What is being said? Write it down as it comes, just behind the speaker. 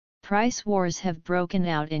Price wars have broken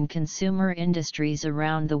out in consumer industries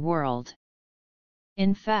around the world.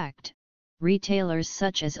 In fact, retailers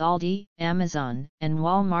such as Aldi, Amazon, and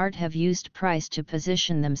Walmart have used price to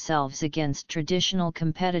position themselves against traditional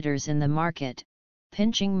competitors in the market,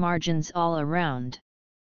 pinching margins all around.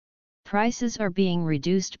 Prices are being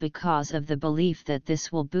reduced because of the belief that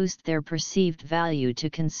this will boost their perceived value to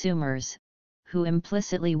consumers, who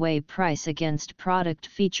implicitly weigh price against product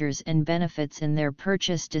features and benefits in their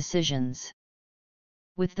purchase decisions.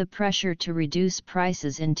 With the pressure to reduce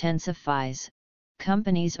prices intensifies,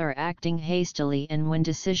 companies are acting hastily, and when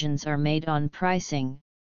decisions are made on pricing,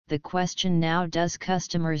 the question now, does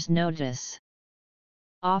customers notice?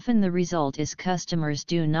 Often the result is customers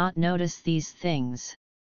do not notice these things.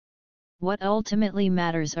 What ultimately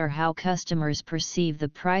matters are how customers perceive the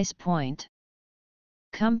price point.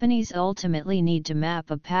 Companies ultimately need to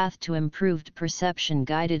map a path to improved perception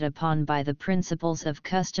guided upon by the principles of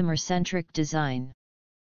customer-centric design.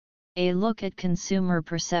 A look at consumer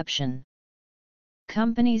perception.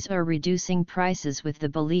 Companies are reducing prices with the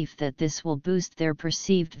belief that this will boost their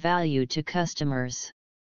perceived value to customers.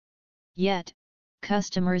 Yet,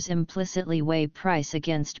 customers implicitly weigh price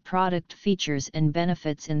against product features and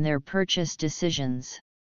benefits in their purchase decisions.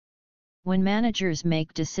 When managers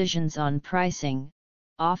make decisions on pricing,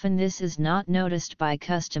 often this is not noticed by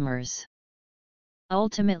customers.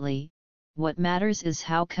 Ultimately, what matters is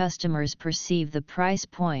how customers perceive the price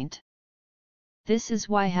point. This is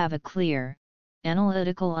why have a clear,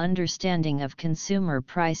 analytical understanding of consumer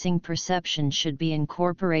pricing perception should be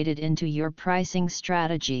incorporated into your pricing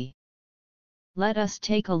strategy. Let us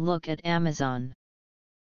take a look at Amazon.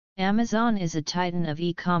 Amazon is a titan of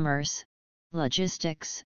e-commerce,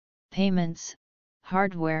 logistics, payments,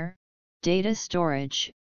 hardware, data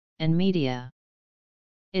storage, and media.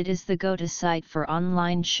 It is the go-to site for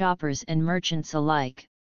online shoppers and merchants alike,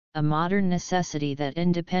 a modern necessity that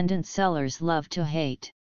independent sellers love to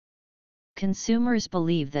hate. Consumers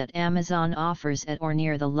believe that Amazon offers at or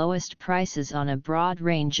near the lowest prices on a broad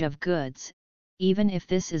range of goods, even if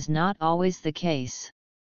this is not always the case.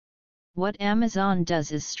 What Amazon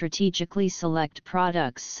does is strategically select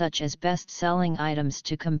products such as best-selling items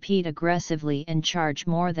to compete aggressively and charge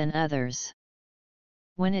more than others.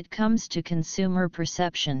 When it comes to consumer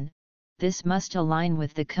perception, this must align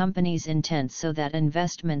with the company's intent so that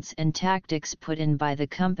investments and tactics put in by the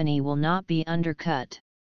company will not be undercut.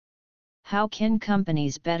 How can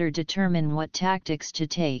companies better determine what tactics to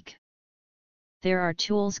take? There are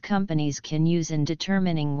tools companies can use in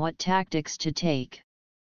determining what tactics to take.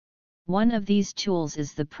 One of these tools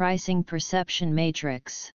is the pricing perception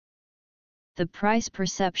matrix. The price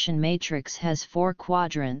perception matrix has 4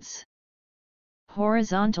 quadrants.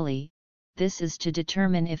 Horizontally, this is to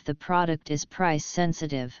determine if the product is price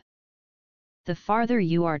sensitive. The farther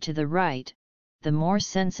you are to the right, the more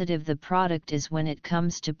sensitive the product is when it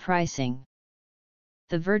comes to pricing.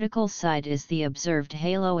 The vertical side is the observed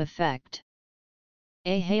halo effect.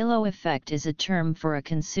 A halo effect is a term for a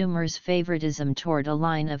consumer's favoritism toward a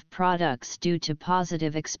line of products due to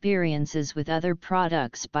positive experiences with other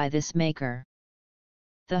products by this maker.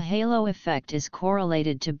 The halo effect is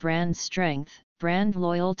correlated to brand strength, brand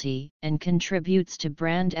loyalty, and contributes to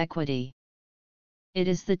brand equity. It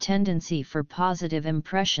is the tendency for positive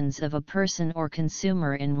impressions of a person or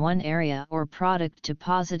consumer in one area or product to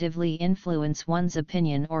positively influence one's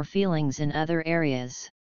opinion or feelings in other areas.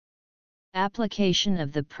 Application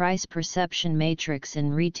of the price perception matrix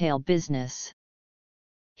in retail business.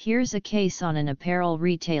 Here's a case on an apparel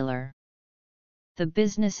retailer. The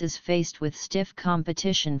business is faced with stiff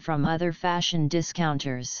competition from other fashion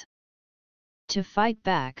discounters. To fight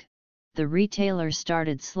back, the retailer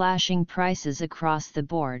started slashing prices across the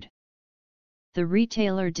board. The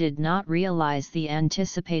retailer did not realize the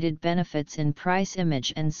anticipated benefits in price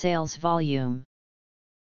image and sales volume.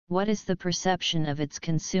 What is the perception of its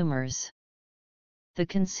consumers? The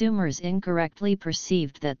consumers incorrectly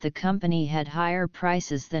perceived that the company had higher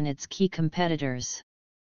prices than its key competitors.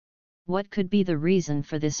 What could be the reason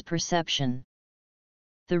for this perception?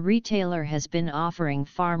 The retailer has been offering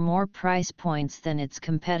far more price points than its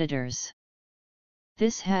competitors.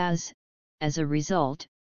 This has, as a result,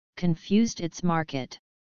 confused its market.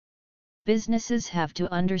 Businesses have to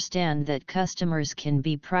understand that customers can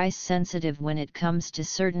be price sensitive when it comes to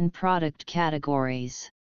certain product categories.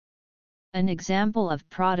 An example of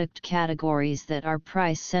product categories that are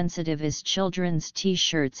price sensitive is children's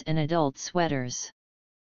t-shirts and adult sweaters.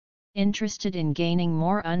 Interested in gaining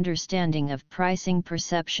more understanding of pricing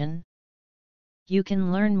perception? You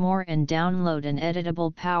can learn more and download an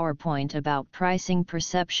editable PowerPoint about pricing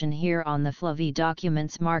perception here on the Fluvi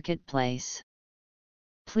Documents Marketplace.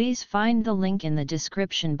 Please find the link in the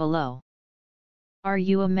description below. Are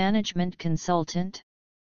you a management consultant?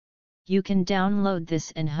 You can download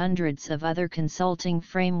this and hundreds of other consulting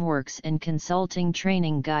frameworks and consulting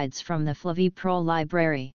training guides from the Flavi Pro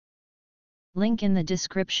library. Link in the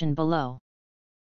description below.